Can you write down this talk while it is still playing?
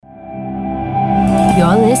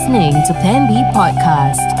You're listening to Plan B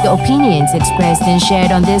Podcast. The opinions expressed and shared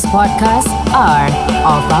on this podcast are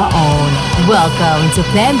of our own. Welcome to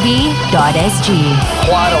planb.sg.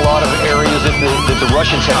 Quite a lot of areas that the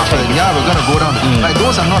Russians have taken. Yeah, we're going to go down. Like,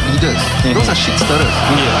 those are not leaders. Those are shit stirrers.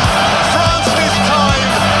 France this time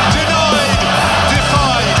denied,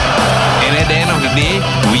 defied. And at the end of the day,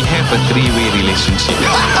 we have a three-way relationship.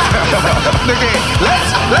 Okay,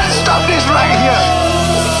 let's stop this right here.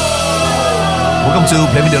 Welcome to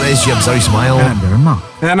planb.sg. I'm sorry, Smile.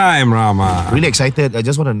 And I'm Rama. Really excited. I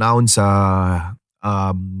just want to announce no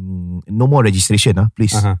more registration,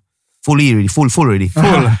 please. Fully ready. Full already.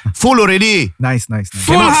 Full already. Nice.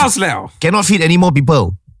 Full house now. Cannot fit any more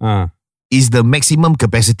people. Is the maximum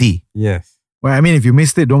capacity. Yes. Well, I mean, if you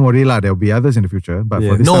missed it, don't worry lah. There'll be others in the future. But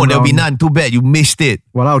for this No, time there'll be round, none. Too bad. You missed it.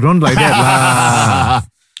 Well, don't like that lah.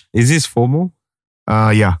 Is this FOMO?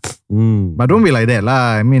 Yeah. But don't be like that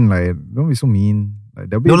lah. I mean, like, don't be so mean. Like,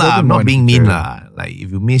 there'll be No lah, I'm more not in the being mean future. lah. Like,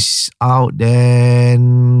 if you miss out,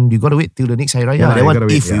 then you gotta wait till the next Hari Raya. Yeah, That you one, gotta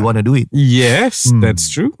wait, if we yeah. want to do it. Yes, that's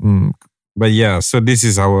true. But yeah, so this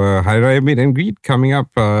is our Hari Raya meet and greet coming up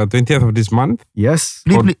 20th of this month. Yes.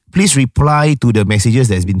 Please reply to the messages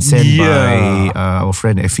that's been sent by our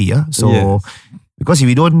friend Effie. Yeah? So, Yes. because if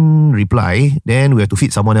we don't reply, then we have to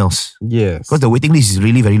feed someone else. Yes. Because the waiting list is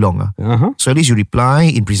really very long. Uh-huh. So at least you reply.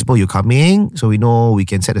 In principle, you're coming. So we know we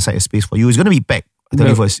can set aside a space for you. It's going to be packed. I'll tell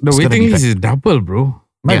you first. The It's gonna waiting be list packed. is double, bro.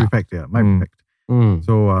 Might Yeah. be packed, yeah. Might be packed. Mm.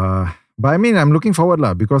 So, but I mean, I'm looking forward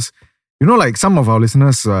lah because, you know, like some of our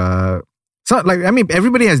listeners,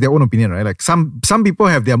 everybody has their own opinion, right? Like some people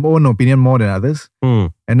have their own opinion more than others.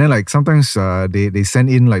 Mm. And then like sometimes they send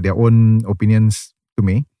in like their own opinions to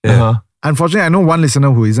me. Uh-huh. Unfortunately, I know one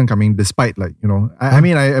listener who isn't coming despite like, you know, I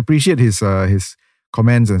mean, I appreciate his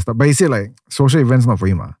comments and stuff, but he said like social events not for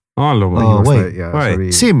him. Oh, He Lord. was why? like, yeah, Why?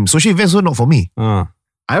 sorry. Same. Social events are not for me. I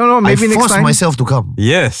don't know, maybe I next forced time. myself to come.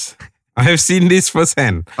 Yes. I have seen this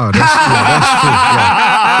firsthand. Oh, that's true.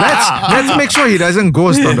 Yeah. Let's make sure he doesn't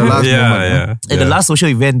ghost on the last moment. At the last social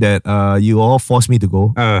event that you all forced me to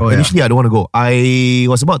go, initially I don't want to go. I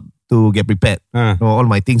was about to get prepared. All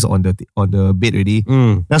my things on the bed already.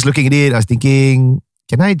 I was looking at it. I was thinking,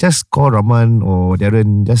 can I just call Rahman or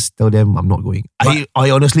Darren? Just tell them I'm not going. I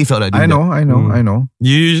honestly felt like doing I know.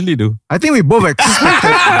 You usually do. I think we both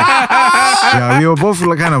expected. Yeah, we were both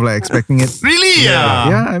like, kind of like expecting it. Really?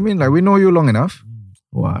 Yeah, I mean, like we know you long enough.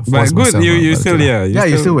 Wow, But good, you still, yeah.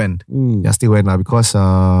 You still went. Yeah, still went because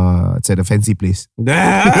it's at a fancy place.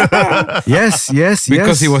 Yes.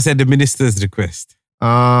 Because it was at the minister's request.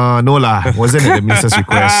 No lah, wasn't at the minister's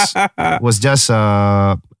request. It was just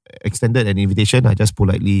extended an invitation. I just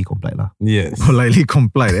politely complied lah. Yes. Politely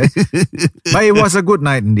complied, eh? But it was a good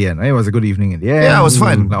night in the end. Right? It was a good evening in the end. Yeah, it was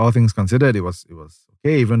fun. Like, all things considered, it was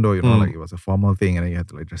okay. Even though, you know, like it was a formal thing and then you had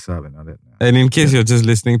to like dress up and all that. And in case you're just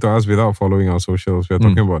listening to us without following our socials, we're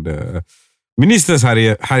talking about the Minister's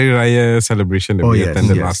Hari Raya celebration that we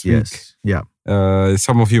attended last week. Yeah.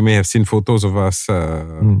 Some of you may have seen photos of us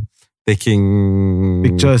taking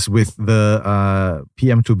Pictures with the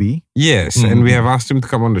PM2B. Yes, and we have asked him to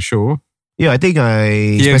come on the show. Yeah, I think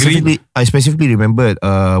I specifically remembered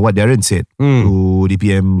what Darren said to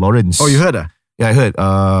DPM Lawrence. Oh, you heard? Yeah, I heard.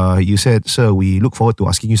 You said, sir, we look forward to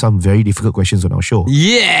asking you some very difficult questions on our show.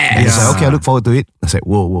 Yes! And he's like, okay, I look forward to it. I was like,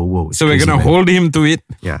 whoa. So we're going to hold him to it.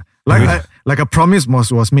 Yeah. Like a promise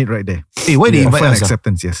was made right there. Hey, why did he invite Offer an us?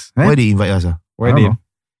 acceptance, yes. Why did he invite us? Why I don't did? know.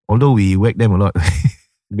 Although we whacked them a lot.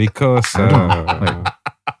 Because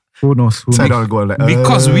Who knows? So I don't go like,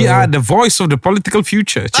 because we are the voice of the political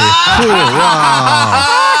future. Che. Oh, wow.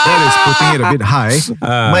 That is putting it a bit high.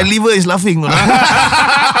 my liver is laughing.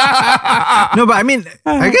 No, but I mean,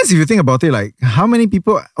 I guess if you think about it, like how many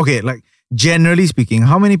people, okay, like generally speaking,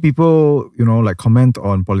 how many people, you know, like comment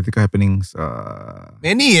on political happenings?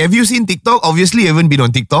 Many. Have you seen TikTok? Obviously, you haven't been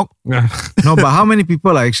on TikTok. No, but how many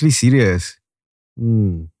people are actually serious?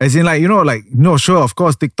 As in, like, you know, like, no, sure, of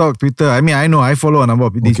course, TikTok, Twitter. I mean, I know I follow a number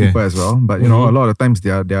of these people as well, but you know, a lot of times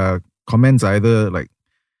their comments are either like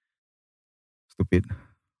stupid.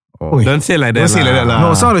 Or Don't say like that. Don't say like that lah.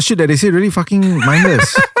 no, some of the shit that they say really fucking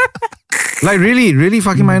mindless. Like really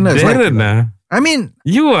fucking mindless. Like, Darren, I mean,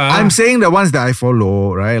 you are. I'm saying the ones that I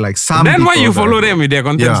follow, right? Like some. Then why people you that follow I them with their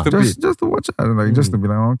content stupid? Just to watch it, like just to be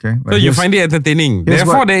like, okay. So Like, you find it entertaining. here's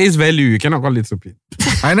Therefore, what- there is value. You cannot call it stupid.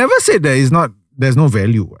 I never said there's no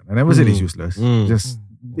value. I never said it's useless. Just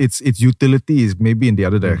its utility is maybe in the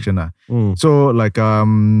other direction. So like I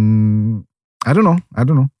don't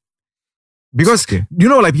know. Because you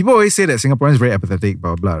know, like people always say that Singaporeans very apathetic,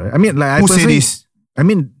 blah blah. Right? I mean, like Who say this? I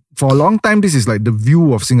mean, for a long time, this is like the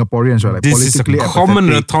view of Singaporeans, right? Like This is a politically common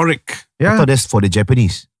apathetic. rhetoric. Yeah. I thought that's for the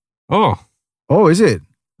Japanese. Oh, Is it?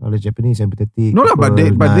 All the Japanese empathetic. No, but they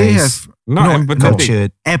nice, have not no, empathetic.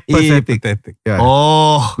 cultured. apathetic. Yeah.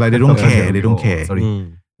 Oh, Like they don't care. They don't care. Sorry.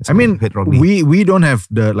 Mm. I mean, Heard wrongly. we don't have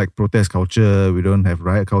the like protest culture. We don't have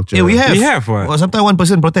riot culture. Yeah, we have. We have what? Well, sometimes one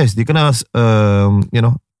person protest, they kena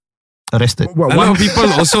arrested. What, A lot of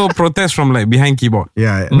people also protest from like behind keyboard.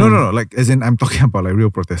 Yeah. No. Like as in, I'm talking about like real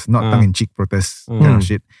protests, not tongue in cheek protests kind of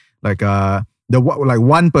shit. Like like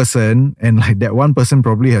one person, and like that one person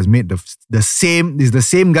probably has made the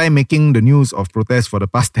same guy making the news of protests for the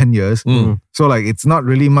past 10 years. So like it's not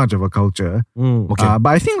really much of a culture. Okay. But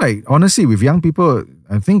I think like honestly with young people,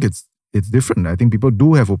 I think it's different. I think people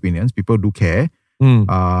do have opinions. People do care.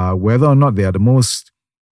 Whether or not they are the most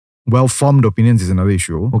well-formed opinions is another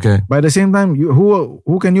issue. Okay. But at the same time,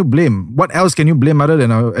 who can you blame? What else can you blame other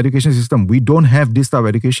than our education system? We don't have this type of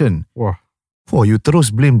education. Wow. Oh, you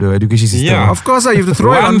terus blame the education system. Yeah. Of course, you have to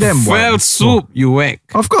throw it on them. Fell soup, you whack.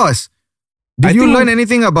 Of course. Did you learn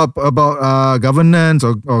anything about governance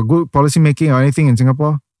or good policy making or anything in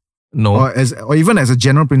Singapore? No. Or even as a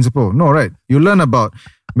general principle? No, right? You learn about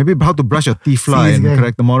maybe how to brush your teeth and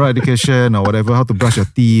correct the moral education or whatever, how to brush your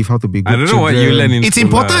teeth, how to be good I don't know what you learn in It's school,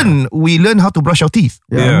 important. We learn how to brush our teeth.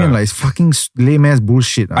 Yeah, I mean like it's fucking lame ass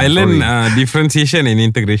bullshit. I learned differentiation and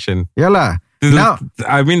integration. Yeah lah. Now,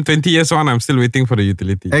 I mean 20 years on, I'm still waiting for the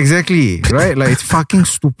utility. exactly, right? Like it's fucking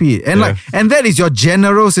stupid. And and that is your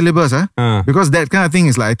general syllabus, because that kind of thing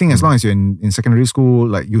is like, I think as long as you're in secondary school,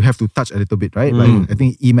 like you have to touch a little bit, right? Like I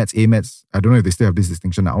think E-Maths, A-Maths, I don't know if they still have this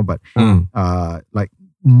distinction now, but like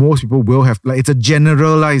most people will have, like it's a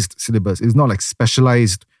generalized syllabus. It's not like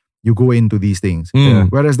specialized, you go into these things.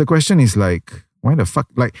 Whereas the question is like, why the fuck,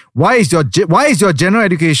 like why is your general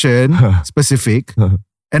education specific?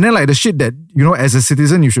 And then like the shit that, as a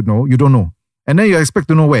citizen you should know, you don't know. And then you expect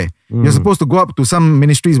to know where. You're supposed to go up to some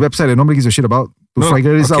ministry's website that nobody gives a shit about to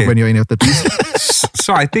figure this out when you're in your 30s.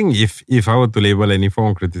 So I think if I were to label any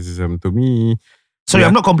form of criticism, to me... Sorry,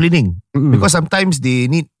 I'm not complaining. Because sometimes they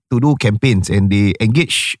need to do campaigns and they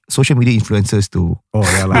engage social media influencers to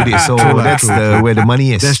do this. So that's where the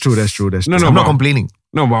money is. That's true. No, I'm not complaining.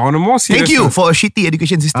 No, but on a more serious Thank you note, for a shitty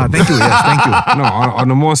education system. Thank you. Yes, thank you. No,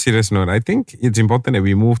 on a more serious note, I think it's important that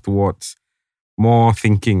we move towards more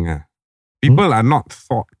thinking. People are not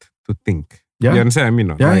taught to think. Yeah. You understand what I mean?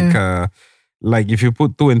 Not? Like if you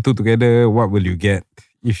put 2 and 2 together, what will you get?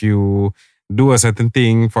 If you do a certain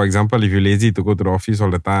thing, for example, if you're lazy to go to the office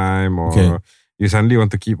all the time, or you suddenly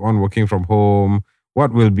want to keep on working from home,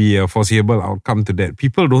 what will be a foreseeable outcome to that?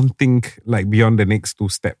 People don't think like beyond the next 2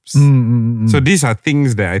 steps. So these are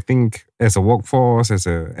things that I think as a workforce, as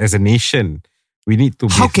a nation, we need to...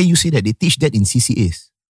 How can you say that? They teach that in CCAs.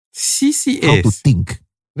 CCAs? How to think.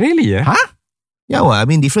 Really, yeah? Huh? Yeah, well, I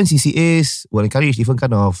mean, different CCAs will encourage different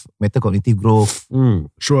kind of metacognitive growth.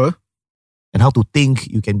 Sure. And how to think.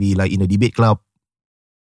 You can be like in a debate club.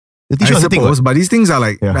 They teach I you how to think. suppose, but these things are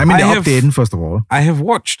like, Yeah. I mean, they I opt in, first of all. I have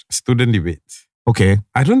watched student debates. Okay.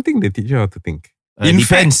 I don't think they teach you how to think.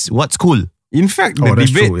 Depends what school. In fact, the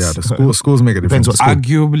That's debates, true. Yeah, the schools make a difference. Depends what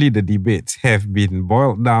school. arguably the debates have been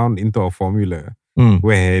boiled down into a formula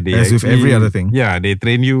where they As with actually- every other thing. Yeah, they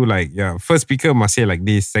train you like, first speaker must say like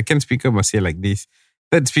this, second speaker must say like this,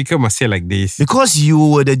 third speaker must say like this. Because you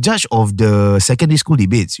were the judge of the secondary school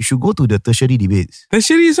debates, you should go to the tertiary debates.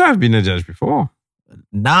 Tertiary, so I've been a judge before.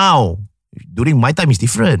 Now, during my time, it's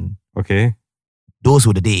different. Okay. Those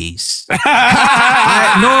were the days.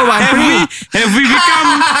 Have we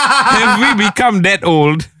become that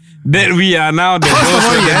old that we are now the those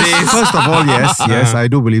were the days? First of all, yes, I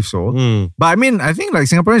do believe so. But I mean, I think like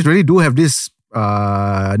Singaporeans really do have this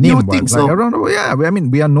name. You think so? Around the world, yeah. I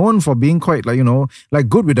mean, we are known for being quite like, like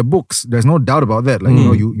good with the books. There's no doubt about that. Like,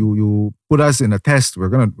 you put us in a test, we're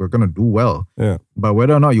gonna do well. Yeah. But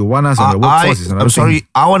whether or not you want us on the workforce is another I'm sorry, thing.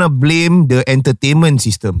 I want to blame the entertainment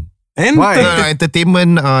system. And Why?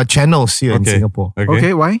 Entertainment channels here in Singapore.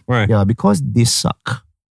 Okay, why? Why? Yeah, because they suck.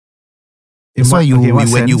 In That's why what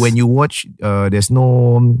sense? when you watch, there's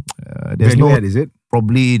no Value add, is it?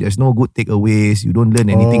 probably there's no good takeaways. You don't learn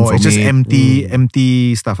anything from it's just it.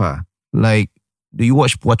 empty stuff. Like, do you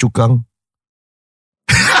watch Phua Chu Kang?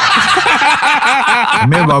 I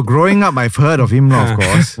mean, while growing up, I've heard of him, of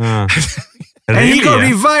course. And he got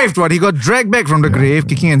revived. He got dragged back from the grave,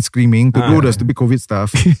 kicking and screaming to do the stupid COVID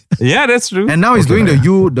stuff. Yeah, that's true. And now he's doing the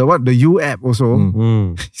U app also.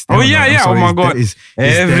 Oh yeah. Oh my God.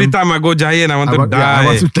 Every damn- time I go Giant, I want to die. I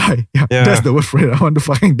want to die. Yeah, Yeah. that's the word for it. I want to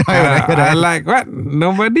fucking die when I hear I that. like what?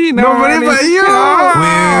 Nobody but you.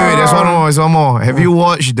 Wait, there's one more. Have you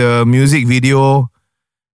watched the music video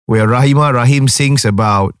where Rahim sings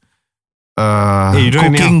about you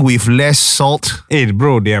don't cooking with less salt. Hey,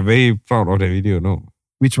 bro, they are very proud of the video, no?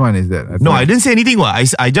 Which one is that? I didn't say anything.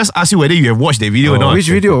 I just asked you whether you have watched the video or not. Which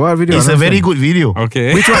video? What video? It's a very good video.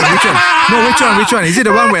 Okay. Which one? No, which one? Is it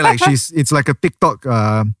the one where like it's like a TikTok?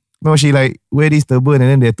 No, she like wear this turban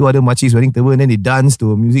and then there are two other machis wearing turban and then they dance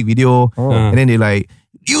to a music video. And then they like,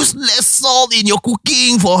 use less salt in your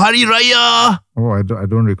cooking for Hari Raya. Oh, I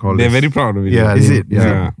don't recall. They're this. very proud of it. Yeah, Is it?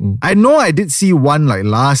 Yeah. I know I did see one like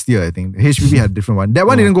last year, I think. HPB had a different one. That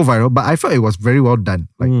one didn't go viral, but I felt it was very well done.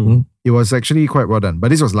 Like it was actually quite well done. But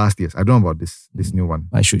this was last year's. I don't know about this new one.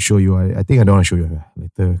 I should show you. I think I don't want to show you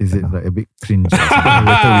later. Is it like a bit cringe? Later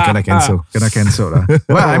we cannot cancel. Kena cancelled.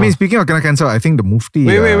 Well, I mean, speaking of kena cancelled, I think the Mufti...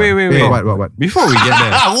 Wait. What? Before we get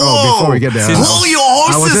there. Before we get there. Hold your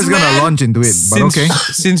horses, I was just going to launch into it, but okay.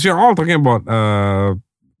 Since we're all talking about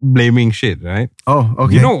blaming shit, right? Oh,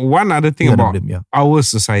 okay. You know, one other thing about blame, our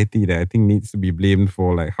society that I think needs to be blamed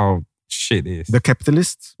for like how shit is. The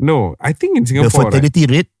capitalists? No, I think in Singapore... The fertility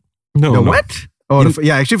rate? No. What? Oh,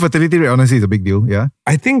 actually fertility rate honestly is a big deal, yeah.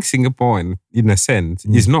 I think Singapore, in a sense,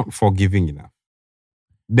 is not forgiving enough.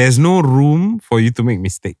 There's no room for you to make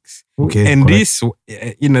mistakes. Okay, and correct. this,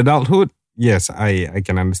 in adulthood, yes, I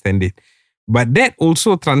can understand it. But that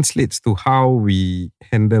also translates to how we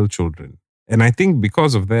handle children. And I think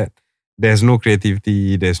because of that, there's no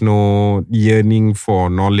creativity, there's no yearning for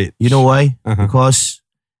knowledge. You know why? Because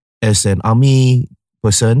as an army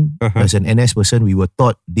person, as an NS person, we were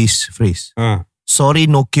taught this phrase. Sorry,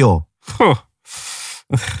 no cure.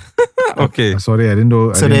 Okay. Sorry, I didn't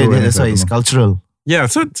know. So that's why it's cultural. Yeah,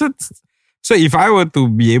 so if I were to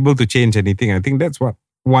be able to change anything, I think that's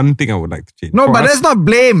one thing I would like to change. No, For but us- that's not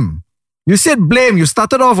blame. You said blame. You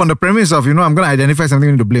started off on the premise of, I'm going to identify something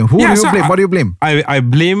you need to blame. Who do you blame? What do you blame? I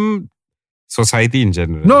blame society in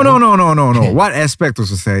general. No. What aspect of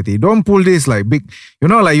society? Don't pull this like big,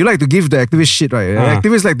 like you like to give the activist shit, right?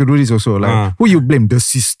 Activists like to do this also. Like, who you blame? The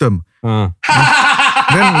system.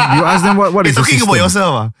 Then you ask them what is the talking system? about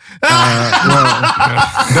yourself.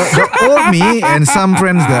 The old me and some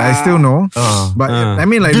friends that I still know. But I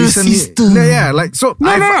mean like the recently. system. Yeah, like so.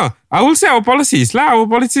 No. I will say our policies. Our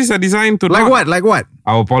policies are designed to Like what? Like what?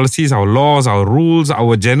 Our policies, our laws, our rules,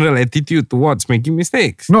 our general attitude towards making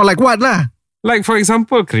mistakes. No, like what lah? Like, for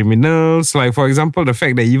example, criminals. Like, for example, the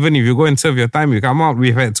fact that even if you go and serve your time, you come out.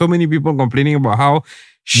 We've had so many people complaining about how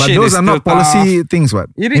But shit those is are still not policy tough. things, what?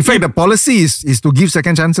 In fact, the policy is to give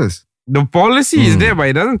second chances. The policy is there, but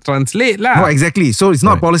it doesn't translate lah. No, exactly. So it's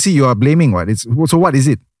not policy you are blaming, what? So what is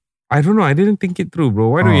it? I don't know. I didn't think it through, bro.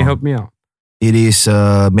 Why don't you help me out? It is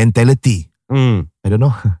mentality. I don't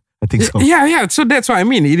know. I think so. Yeah. So that's what I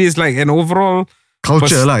mean. It is like an overall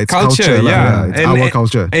Culture lah. It's culture lah. yeah. It's our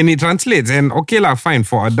culture. And it translates. And okay lah, fine.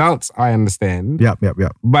 For adults, I understand. Yep.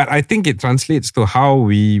 But I think it translates to how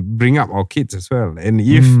we bring up our kids as well. And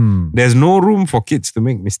if there's no room for kids to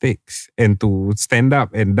make mistakes and to stand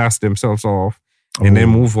up and dust themselves off and then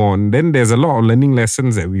move on, then there's a lot of learning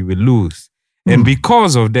lessons that we will lose. And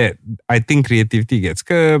because of that, I think creativity gets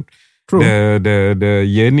curbed. True. The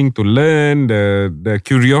yearning to learn, the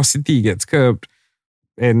curiosity gets curbed.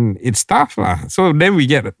 And it's tough lah. So then we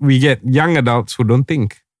get young adults who don't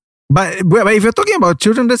think. But if you're talking about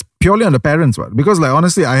children, that's purely on the parents, what? Because like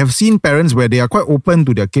honestly, I have seen parents where they are quite open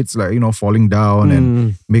to their kids, like falling down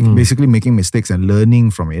and basically making mistakes and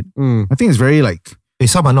learning from it. I think it's very like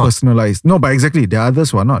Some are not. personalized. No, but exactly, there are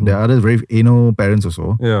others who are not. There are others very anal parents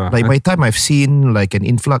also. Yeah. Like my time, I've seen like an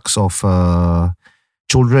influx of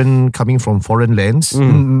children coming from foreign lands,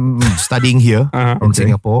 studying here in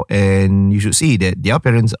Singapore, and you should see that their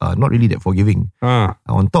parents are not really that forgiving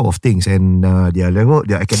on top of things, and their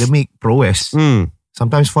academic prowess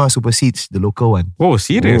sometimes far supersedes the local one. Oh,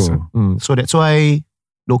 serious? So that's why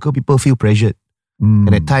local people feel pressured,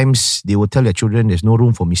 and at times they will tell their children there's no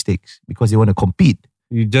room for mistakes because they want to compete.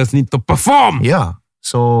 You just need to perform. Yeah.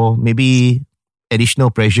 So maybe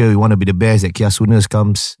additional pressure. We want to be the best that Kiasunas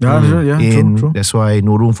comes in. True. That's why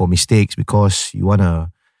no room for mistakes because you want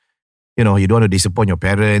to, you don't want to disappoint your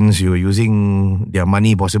parents. You're using their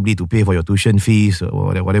money possibly to pay for your tuition fees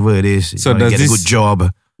or whatever it is. So you does get a good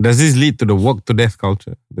job. Does this lead to the work to death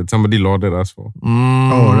culture that somebody lauded us for?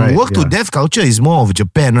 right. Work to death culture is more of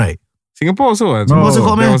Japan, right? Singapore also. No.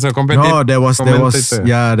 There was a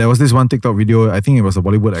No, there was this one TikTok video. I think it was a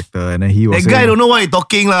Bollywood actor, and then he was That guy don't know what he's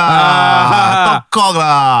talking lah. Talk cock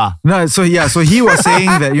lah. No, so he was saying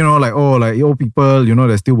that old people,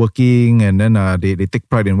 they're still working, and then they take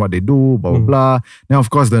pride in what they do, blah blah blah. Now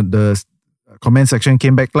of course the comment section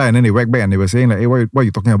came back and then they whacked back and they were saying like, hey, what are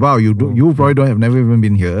you talking about? You probably never even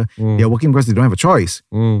been here. They're working because they don't have a choice.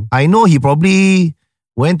 I know he probably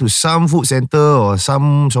went to some food center or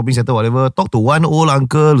some shopping center, whatever, talked to one old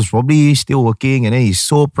uncle who's probably still working, and then he's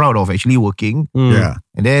so proud of actually working. Yeah.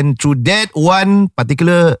 And then through that one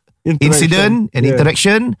particular incident and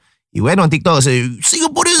interaction, he went on TikTok and said,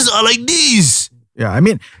 Singaporeans are like this. Yeah, I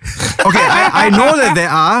mean, okay, I know that there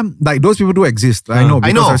are, like, those people do exist. I know,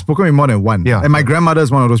 because I've spoken with more than one. Yeah. And my grandmother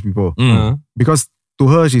is one of those people. Because to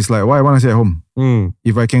her, she's like, why I want to stay at home?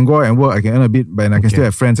 If I can go out and work, I can earn a bit, but I can still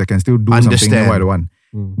have friends, I can still do something that I don't want.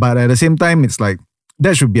 But at the same time, it's like,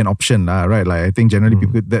 that should be an option, right? Like, I think generally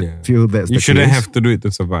people that feel that's the You shouldn't case. have to do it to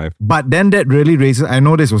survive. But then that really raises, I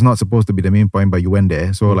know this was not supposed to be the main point, but you went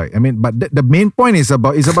there. So like, I mean, but the main point is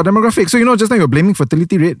about demographics. So, just now you're blaming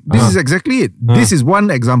fertility rate. This is exactly it. This is one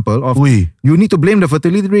example of, you need to blame the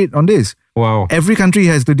fertility rate on this. Wow. Every country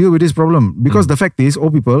has to deal with this problem because the fact is,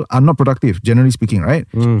 old people are not productive, generally speaking, right?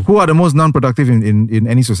 Who are the most non-productive in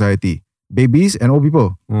any society? Babies and old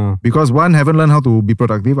people. Because one haven't learned how to be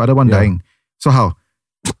productive, other one dying. So how?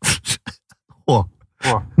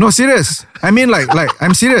 No, serious. I mean, like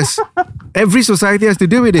I'm serious. Every society has to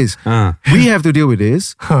deal with this. We have to deal with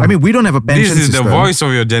this. I mean, we don't have a pension This is system. the voice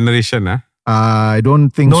of your generation, huh? I don't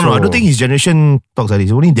think so. No, I don't think his generation talks like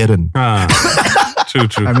this. Only Darren.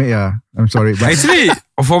 True. I mean, yeah, I'm sorry. But Actually,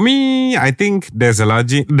 for me, I think there's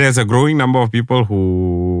a growing number of people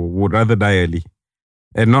who would rather die early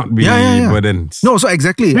and not be burdened. no, so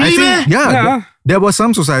exactly. Really, I think, there was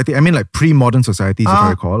some society, I mean, like pre-modern societies, if I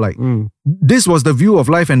recall, like this was the view of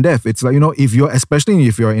life and death. It's like, especially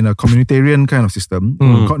if you're in a communitarian kind of system,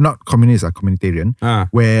 not communist, communitarian,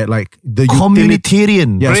 where like the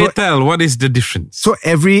Communitarian. Yeah, Pray so, tell, what is the difference? so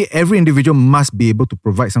every individual must be able to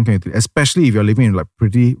provide some kind of, especially if you're living in like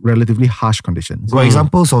pretty relatively harsh conditions. Got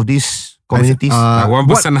examples of these communities? One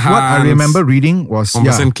person what I remember reading was one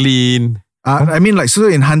person clean. I mean, like, so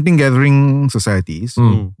in hunting-gathering societies,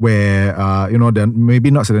 where, they're maybe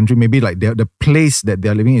not sedentary, maybe like the place that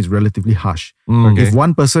they're living is relatively harsh. If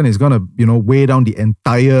one person is going to, weigh down the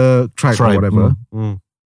entire tribe or whatever,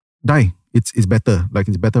 die. It's better. Like,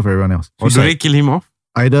 it's better for everyone else. Or do they kill him off?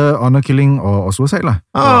 Either honor killing or suicide lah.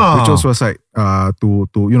 Ritual suicide to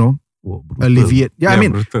alleviate. Yeah, I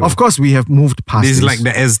mean, brutal. of course, we have moved past This this. is like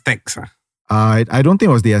the Aztecs. I don't think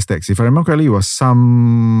it was the Aztecs. If I remember correctly, it was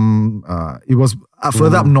it was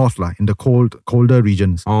further up north lah, in the colder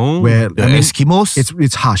regions. Where The Eskimos?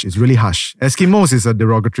 It's harsh. It's really harsh. Eskimos is a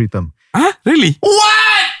derogatory term. Huh? Really?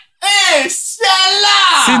 What? Hey,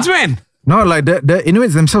 Shala! Since when? No, like the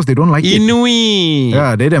Inuits themselves, they don't like it. Inuit.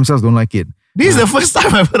 Yeah, they themselves don't like it. This is the first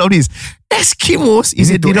time I've heard of this. Eskimos is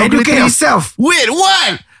You a need to derogatory educate term. yourself. Wait,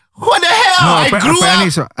 what? What the hell? No, I grew apparently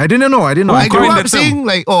up. so. I didn't know. I I grew in up the saying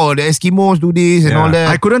like, the Eskimos do this and all that.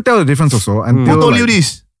 I couldn't tell the difference also until Who told like, you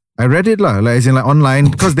this? I read it lah, like as in like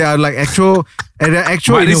online, because they are like actual But it's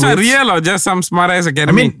not Inuits. real or just some smart ass I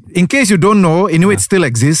academy? mean, in case you don't know, Inuits still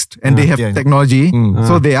exist and they have Yeah. technology,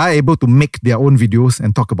 so they are able to make their own videos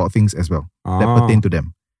and talk about things as well that pertain to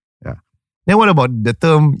them. Then what about the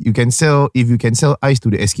term if you can sell ice to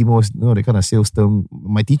the Eskimos? No, that kind of sales term.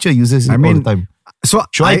 My teacher uses it all the time. So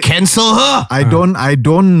Should I cancel her? I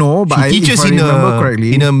don't know, but She teaches if I in remember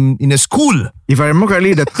correctly, a school. if I remember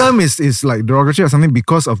correctly, the term is like derogatory or something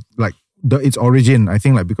because of like its origin. I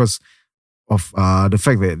think like because of the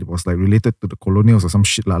fact that it was like related to the colonials or some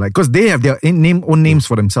shit lah. Like because they have their own names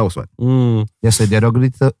for themselves. What? There's a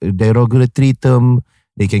derogatory term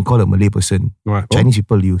they can call a Malay person. What? Chinese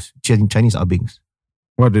people use. Chinese abings.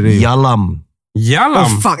 What did they? Yalam. Yalam.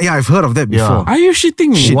 Oh fuck! Yeah, I've heard of that before. Are you shitting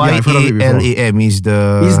me? Shit. Yeah, I've heard of it before. YALAM is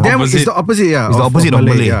the It's Opposite. the opposite. Yeah, It's the opposite of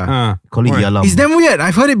Malay. Yeah. call it What? yalam. It's damn weird.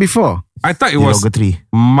 I've heard it before. I thought it was derogatory.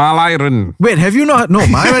 Malayan. Wait, have you not? No,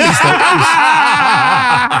 Myron is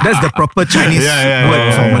that's the proper Chinese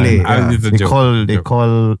word for Malay. Yeah. It's a They joke.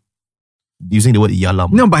 call using the word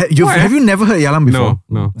yalam. No, but have you never heard Yalam before?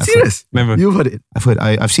 No. Serious? Never. You've heard it?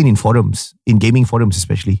 I've seen in forums, in gaming forums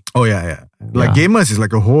especially, Oh yeah. Like gamers is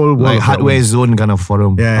like a whole world. like of their hardware own. zone kind of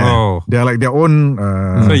forum. Yeah. Oh. They're like their own.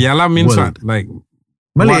 So Yalam means world. what? Like,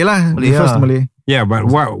 Malay lah. Malay, The first yeah. Malay. yeah, but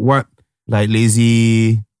what? Like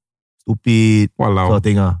lazy, stupid, sort Walao. of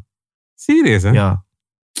thing. Serious, huh? Yeah.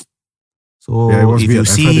 So Yeah, it was if weird.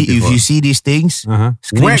 I've heard it you before. see these things, Uh-huh.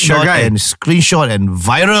 screenshot and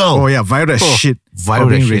viral. Oh yeah, viral as shit. Viral For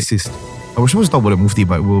being as shit. racist. I was supposed to talk about the Mufti,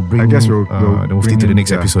 but we'll bring I guess we'll the Mufti bring to the him,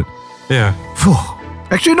 next yeah. episode. Yeah. Phew.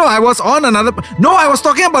 Actually, no, I was on another. No, I was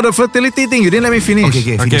talking about the fertility thing. You didn't let me finish.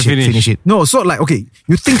 Okay, finish. finish it. No, so like, okay,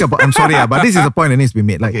 you think about, I'm sorry, but this is a point that needs to be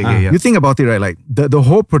made. Like, Okay, yeah. you think about it, right? Like, the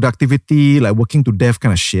whole productivity, like working to death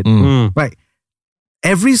kind of shit. Mm. Right?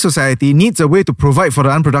 Every society needs a way to provide for the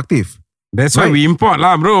unproductive. That's why we import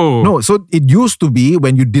lah, bro. No, so it used to be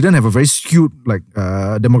when you didn't have a very skewed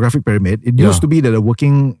demographic pyramid. It used to be that the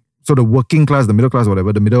working class, the middle class,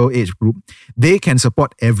 whatever, the middle age group, they can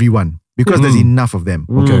support everyone because there's enough of them.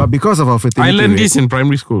 Okay. But because of our fertility I learned rate, this in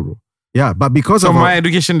primary school, bro. Yeah, but because of my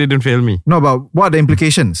education didn't fail me. No, but what are the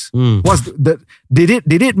implications? What's did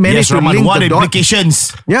it manage to link what the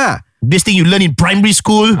implications? Yeah. This thing you learn in primary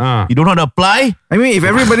school, you don't know how to apply? I mean, if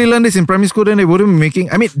everybody learned this in primary school, then they wouldn't be making...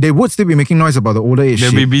 I mean, they would still be making noise about the older age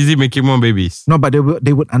They'll be busy making more babies. No, but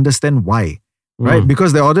they would understand why. Right?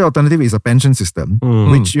 Because the other alternative is a pension system,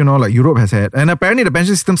 which, like Europe has had. And apparently the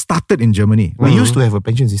pension system started in Germany. We used to have a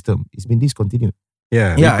pension system. It's been discontinued.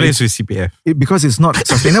 Yeah, replaced with CPF. Because it's not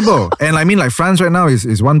sustainable. And I mean, like France right now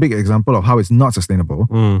is one big example of how it's not sustainable.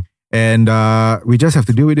 And we just have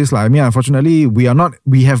to deal with this. I mean, unfortunately,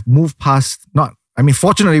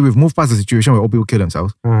 fortunately, we've moved past the situation where old people kill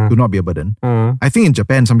themselves to not be a burden. I think in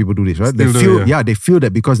Japan, some people do this, right? They feel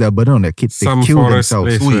that because they're a burden on their kids, they kill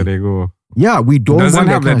themselves. Place where they go. Yeah, we don't Doesn't want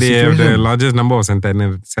help that that they have situation. the largest number of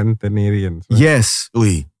centenarians. Right? Yes.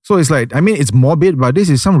 So it's like, I mean, it's morbid, but this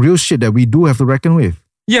is some real shit that we do have to reckon with.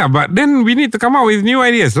 Yeah, but then we need to come up with new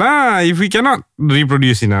ideas lah. If we cannot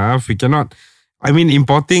reproduce enough, we cannot... I mean,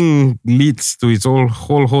 importing leads to its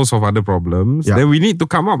whole host of other problems. Yeah. Then we need to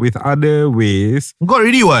come up with other ways. Got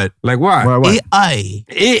already what? Like what? AI.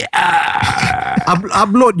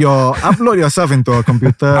 Upload yourself into a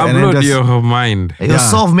computer and then Upload just... your mind. You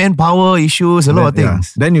solve manpower issues, a lot of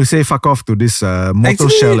things. Then you say fuck off to this mortal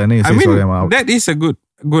shell and then you say sorry, I'm out. That is a good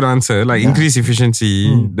answer. Like increase efficiency.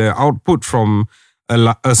 The output from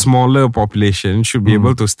a smaller population should be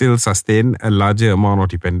able to still sustain a larger amount of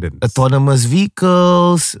dependence. Autonomous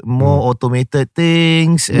vehicles, more automated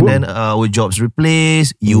things, and then our jobs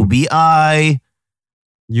replaced. UBI.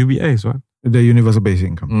 UBI is what? The universal basic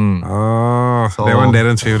income. Oh, that one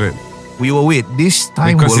Darren's favorite. We will wait. This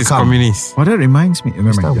time because will it's come. communist. Oh, that reminds me.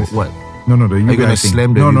 This time what? No, the UBI Are you gonna thing.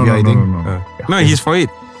 slam the UBI thing? No, he's for it.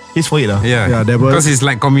 He's for it. Yeah, there was, because it's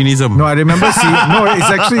like communism. No, I remember seeing... No, it's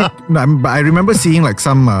actually... No, I remember seeing like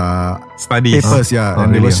some studies. Papers,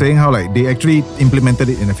 and they were saying how like they actually implemented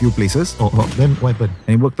it in a few places. Then what happened?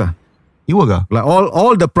 And it worked. It worked? Like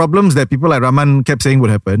all the problems that people like Rahman kept saying would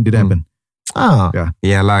happen, didn't happen.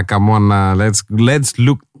 Yeah lah, come on lah. Let's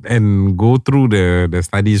look and go through the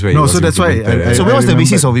studies where. No, so that's why. So what was the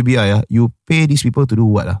basis of UBI? You pay these people to do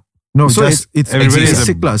what? No, so it's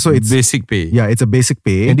basic lah. So it's basic pay. Yeah, it's a basic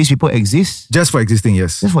pay. And these people exist just for existing.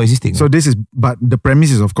 Yes, just for existing. So this is, but the premise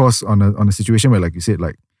is of course on a situation where, like you said,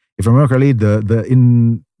 like if I remember correctly,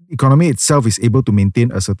 the economy itself is able to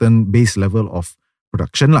maintain a certain base level of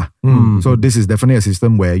production lah. So this is definitely a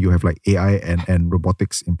system where you have like AI and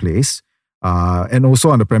robotics in place. And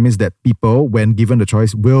also on the premise that people, when given the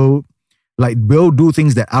choice, will do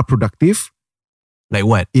things that are productive. Like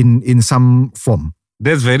what? In some form.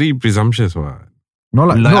 That's very presumptuous. What?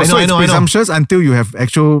 It's presumptuous until you have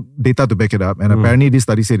actual data to back it up. And apparently this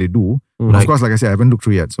study say they do. Of course, like I said, I haven't looked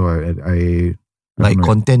through yet. So I like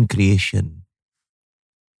content creation.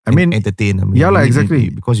 I mean, entertain. Exactly.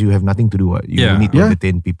 Because you have nothing to do. You need to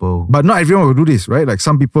entertain people. But not everyone will do this, right? Like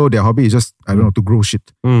some people, their hobby is just, I don't know, to grow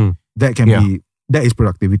shit. That can be, that is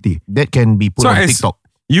productivity. That can be put on TikTok.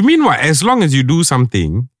 You mean what? As long as you do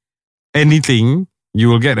something, anything, you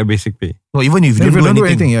will get a basic pay. No, even if you don't do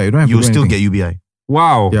anything, you don't have to you'll still get UBI.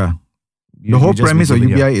 Wow. Yeah. The whole premise of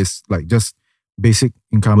UBI is like just basic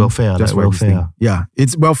income. Welfare. Just like welfare. Yeah.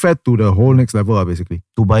 It's welfare to the whole next level, basically.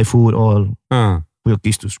 To buy food, all. Put your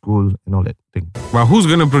kids to school and all that thing. But who's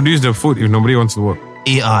going to produce the food if nobody wants to work?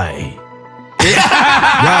 AI. So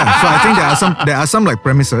I think there are some like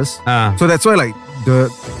premises. So that's why like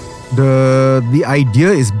the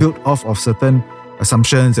idea is built off of certain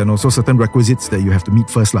assumptions and also certain requisites that you have to meet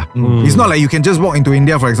first lah. It's not like you can just walk into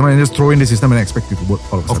India, for example, and just throw in the system and expect it to work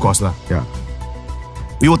all of a sudden. Of course lah. Yeah.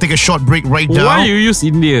 We will take a short break right now. Why you use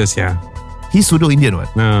India, yeah? He's pseudo-Indian,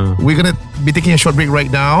 what? No. We're gonna be taking a short break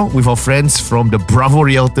right now with our friends from the Bravo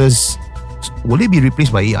Realtors. Will they be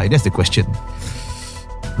replaced by AI? That's the question.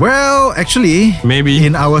 Well, actually, maybe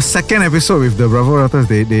in our second episode with the Bravo Realtors,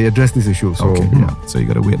 they addressed this issue. So so you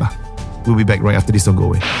gotta wait lah. We'll be back right after this. Don't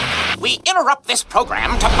go away. We interrupt this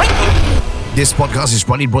program to bring you. This podcast is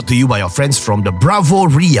proudly brought to you by our friends from the Bravo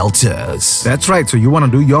Realtors. That's right. So you want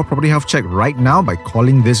to do your property health check right now by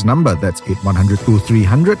calling this number. That's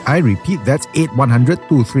 8100-2300. I repeat, that's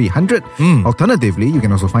 8100-2300. Alternatively, you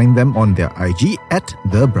can also find them on their IG at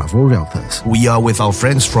the Bravo Realtors. We are with our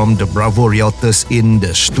friends from the Bravo Realtors in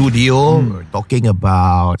the studio. We're talking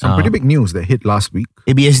about some pretty big news that hit last week.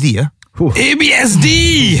 ABSD,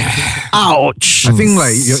 ABSD! Ouch! I think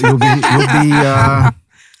like you'll be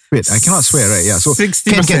Wait, I cannot swear, right? Yeah. So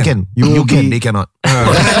 60%. Can. You can, they cannot.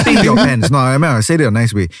 crapping your pants. No, I mean, I say it in a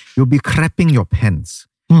nice way. You'll be crapping your pants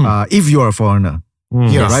if you're a foreigner.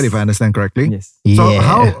 Yes. Right, if I understand correctly. Yes. So Yeah.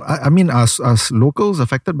 how, I mean, are locals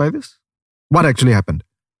affected by this? What actually happened?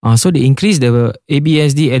 So they increased the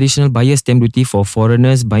ABSD additional buyer's stamp duty for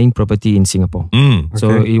foreigners buying property in Singapore.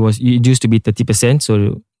 So it used to be 30%,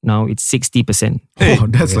 so now it's 60%. Oh,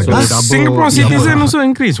 that's like double. Singapore citizen also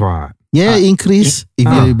increase what? Yeah, increase if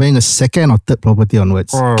you're buying a second or third property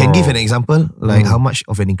onwards. Can give an example, like how much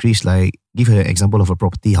of an increase, like give an example of a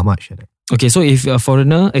property, how much? Okay, so if a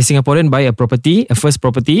Singaporean buy a first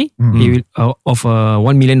property, he will of a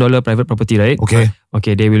 $1 million private property, right?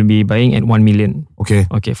 Okay, they will be buying at 1 million.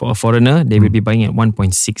 Okay, for a foreigner, they will be buying at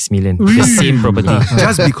 1.6 million. The same property.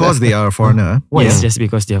 Just because they are a foreigner? Yes, just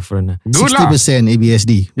because they are foreigner. 60%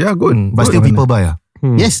 ABSD. Yeah, good. But still people buy.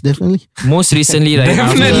 Yes, definitely. Most recently, right?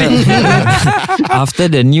 After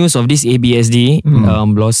the news of this ABSD,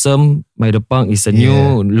 Blossom by the Park is a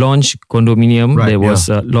new launch condominium that was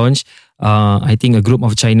launched. I think a group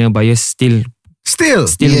of China buyers still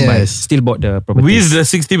bought the property with the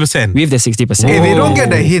 60%. With the 60%. Hey, they don't get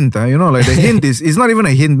the hint, like the hint is, it's not even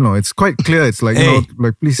a hint, no. It's quite clear. It's like,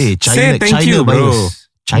 like please. Hey, say thank you, bro. Buyers.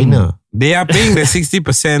 China. They are paying the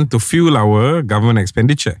 60% to fuel our government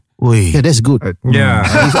expenditure. Yeah, that's good. Yeah.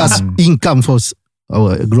 Give us income for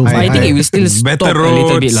our growth. I think it will still stop better a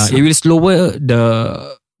little bit. roads. It will slower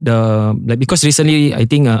because recently, I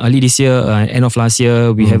think early this year, end of last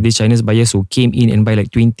year, we have these Chinese buyers who came in and buy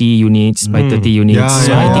like 20 units, buy 30 units.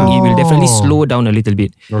 I think it will definitely slow down a little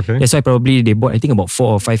bit. Okay. That's why probably they bought, I think, about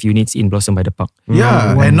 4 or 5 units in Blossom by the Park.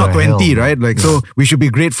 Yeah, and not 20, right? Like, so we should be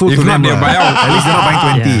grateful If to not, them. they'll buy out. At least they're not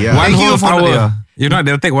buying 20. Yeah. One whole tower. If not,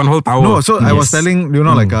 they'll take one whole tower. No, so I was telling,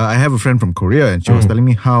 like I have a friend from Korea and she was telling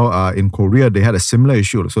me how in Korea they had a similar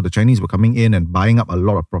issue. So the Chinese were coming in and buying up a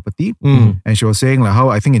lot of property. And she was saying like how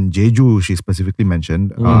I think in Jeju, she specifically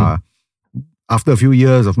mentioned, after a few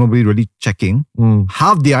years of nobody really checking,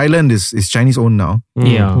 half the island is Chinese owned now.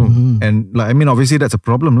 Yeah. And like, I mean, obviously that's a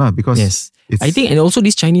problem lah because I think, and also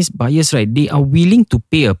these Chinese buyers, right, they are willing to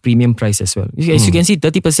pay a premium price as well. As you can see,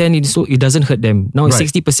 30%, it doesn't hurt them. Now,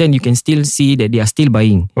 60%, you can still see that they are still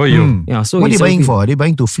buying. Yeah, so what are they buying for? Are they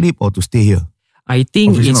buying to flip or to stay here? I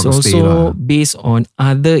think Obviously it's not to stay also based on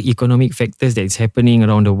other economic factors that is happening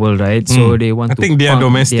around the world, right? So they want I to think they are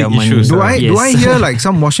pump domestic their money. issues. do I hear like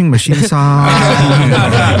some washing machine sound?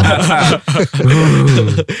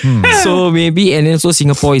 So maybe, and also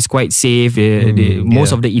Singapore is quite safe.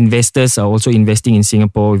 Most of the investors are also investing in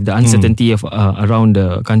Singapore with the uncertainty of around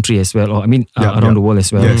the country as well, or I mean around the world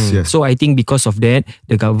as well. Yes. So I think because of that,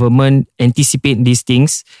 the government anticipate these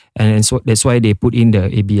things, and so that's why they put in the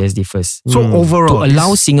ABSD first. So overall, to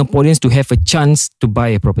allow Singaporeans to have a chance to buy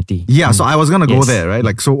a property. Yeah, so I was gonna go Yes. there, right?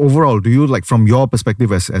 Like, so overall, do you like from your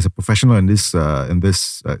perspective as a professional in this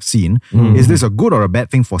scene, is this a good or a bad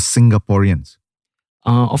thing for Singaporeans?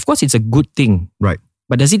 Of course, it's a good thing. Right.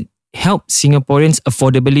 But does it help Singaporeans'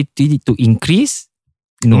 affordability to increase?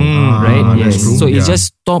 No, right? that's Yes. true. So it Yeah.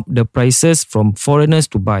 just stop the prices from foreigners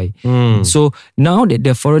to buy. So now that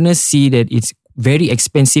the foreigners see that it's very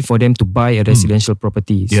expensive for them to buy a residential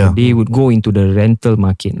property, so they would go into the rental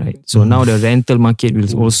market, right? So now the rental market will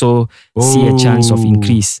also see a chance of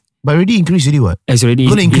increase. But already increased already what? It's already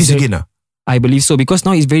Gonna increase it's- again I believe so, because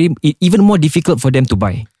now it's even more difficult for them to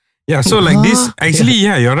buy. Yeah, so like this, actually,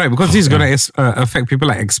 you're right, because this is going to affect people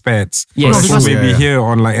like expats. Yes. Who may be here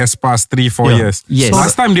on like as past 3-4 years. Yes.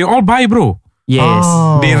 Last time they all buy, bro. Yes.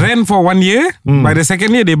 They rent for 1 year, by the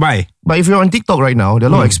second year they buy. But if you're on TikTok right now, there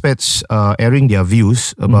are a lot of expats airing their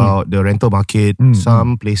views about the rental market.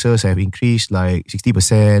 Some places have increased like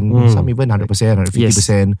 60%, some even 100%,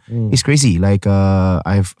 150%. It's crazy. Like I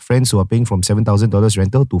have friends who are paying from $7,000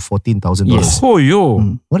 rental to $14,000. Yes. Oh, yo.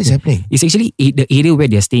 What is happening? It's actually the area where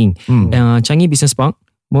they're staying. Changi Business Park,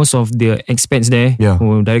 most of the expats there,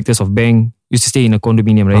 who directors of bank, used to stay in a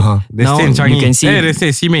condominium, right? They Now stay in Changi. you can see, They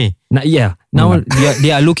stay Simei. now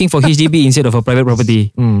they are looking for HDB instead of a private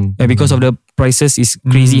property, because of the prices is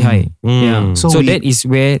crazy high. Yeah, So so that is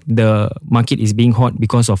where the market is being hot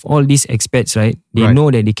because of all these expats, right? They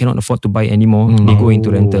know that they cannot afford to buy anymore. They go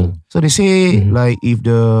into rental. So they say like if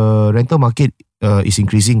the rental market is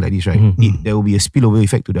increasing like this, right? There will be a spillover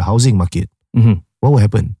effect to the housing market. What will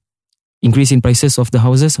happen? Increase in prices of the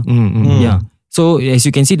houses. Yeah. So as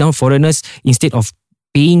you can see now, foreigners, instead of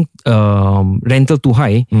paying rental too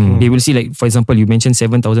high, they will see, like, for example, you mentioned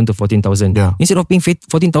 7,000 to 14,000. Instead of paying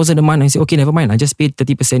 14,000 a month, I say, okay, never mind. I just pay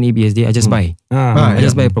 30% ABSD. I just buy. I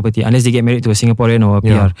just buy a property unless they get married to a Singaporean or a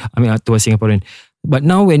PR. I mean, to a Singaporean. But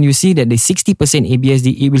now when you see that the 60%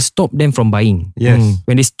 ABSD, it will stop them from buying. Yes.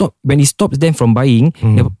 When it stops them from buying,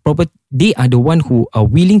 they are the one who are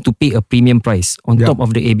willing to pay a premium price on top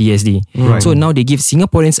of the ABSD. Right. So now they give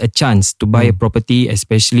Singaporeans a chance to buy a property,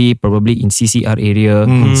 especially probably in CCR area,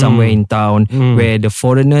 somewhere in town, where the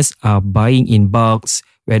foreigners are buying in bulks,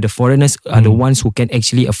 where the foreigners are the ones who can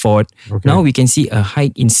actually afford. Okay. Now we can see a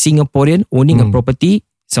hike in Singaporean owning a property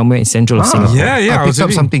somewhere in central of Singapore. I picked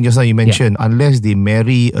up something just now you mentioned, unless they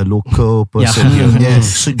marry a local person here.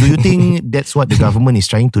 Yes. So do you think that's what the government is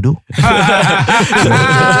trying to do?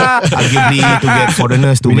 Arguably to get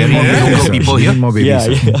foreigners to marry local people here. More babies.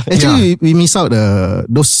 Actually, we miss out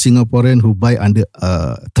those Singaporeans who buy under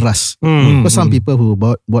trust. Because some people who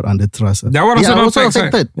bought under trust. That one they are also tax,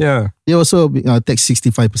 affected. Right? Yeah. They also tax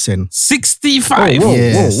 65%. 65?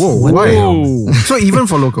 Yes. Why? So even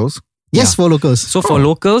for locals? Yes, for locals. So for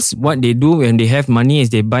locals, what they do when they have money is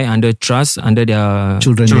they buy under trust, under their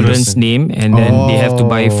children's name, and then they have to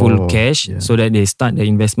buy full cash so that they start the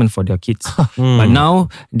investment for their kids. But now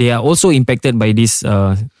they are also impacted by this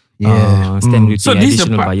stamp duty, so this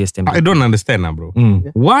additional buyer stamp duty. I don't understand now, bro.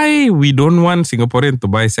 Why we don't want Singaporean to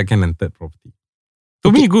buy second and third property?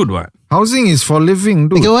 To me, good what? Housing is for living,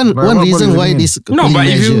 dude. Okay, one reason why this no, but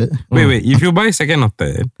if you measure, if you buy second or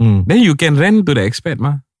third, then you can rent to the expat,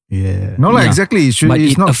 ma. Yeah. No, exactly. But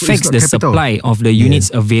it affects the supply of the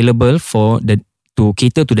units available to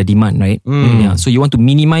cater to the demand, right? Yeah. So you want to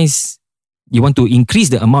minimize, you want to increase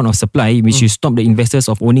the amount of supply, which you stop the investors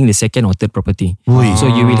of owning the second or third property. So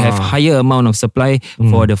you will have higher amount of supply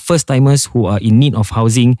for the first timers who are in need of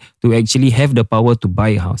housing to actually have the power to buy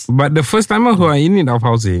a house. But the first timers who are in need of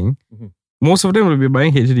housing, most of them will be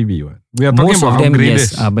buying HDB. What? We are talking most about of them, upgraders.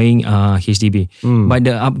 yes, are buying HDB. But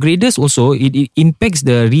the upgraders also, it impacts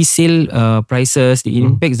the resale prices, it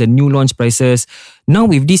impacts the new launch prices. Now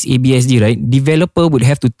with this ABSD, right, developer would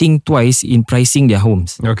have to think twice in pricing their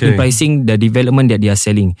homes, in pricing the development that they are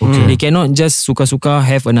selling. They cannot just suka-suka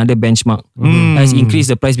have another benchmark as increase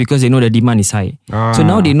the price because they know the demand is high. So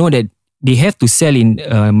now they know that they have to sell in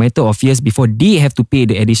a matter of years before they have to pay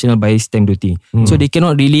the additional buyer's stamp duty. So they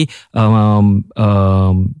cannot really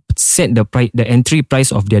set the entry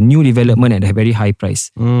price of their new development at a very high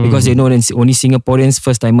price because they know that only Singaporeans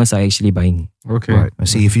first timers are actually buying. Okay. Right. I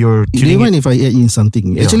see. If you're even if I add in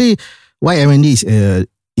something, actually, why MND is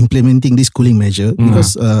implementing this cooling measure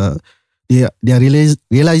because they are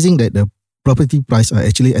realizing that the property price are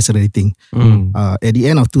actually accelerating. At the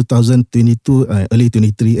end of 2022, early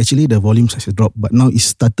 23, actually the volumes has dropped, but now it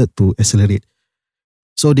started to accelerate.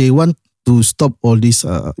 So they want to stop all this.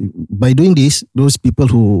 By doing this, those people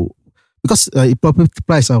who, because property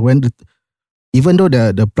price are even though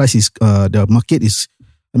the price is the market is,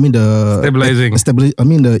 stabilizing.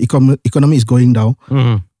 The economy is going down.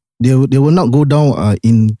 They will not go down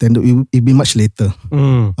in tender. It will be much later.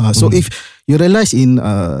 So if you realize in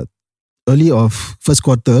early of first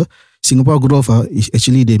quarter, Singapore growth is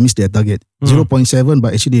actually they missed their target 0.7,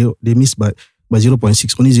 but actually they missed by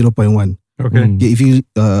 0.6, only 0.1. Okay. If you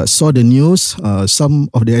saw the news, some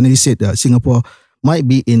of the analysts said that Singapore might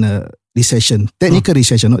be in a recession, technical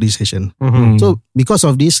recession, not recession. So because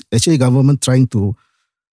of this, actually government trying to,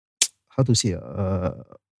 how to say,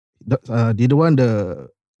 they don't want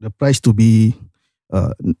the price to be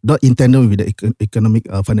not in tandem with the economic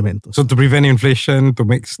fundamentals. So to prevent inflation, to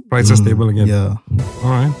make prices stable again. Yeah. All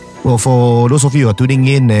right. Well, for those of you who are tuning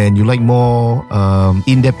in and you like more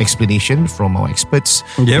in-depth explanation from our experts,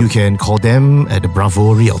 you can call them at the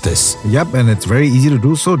Bravo Realtors. Yep, and it's very easy to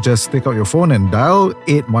do so. Just take out your phone and dial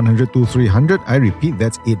 8100-2300. I repeat,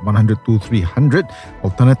 that's 8100-2300.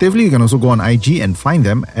 Alternatively, you can also go on IG and find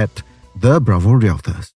them at the Bravo Realtors.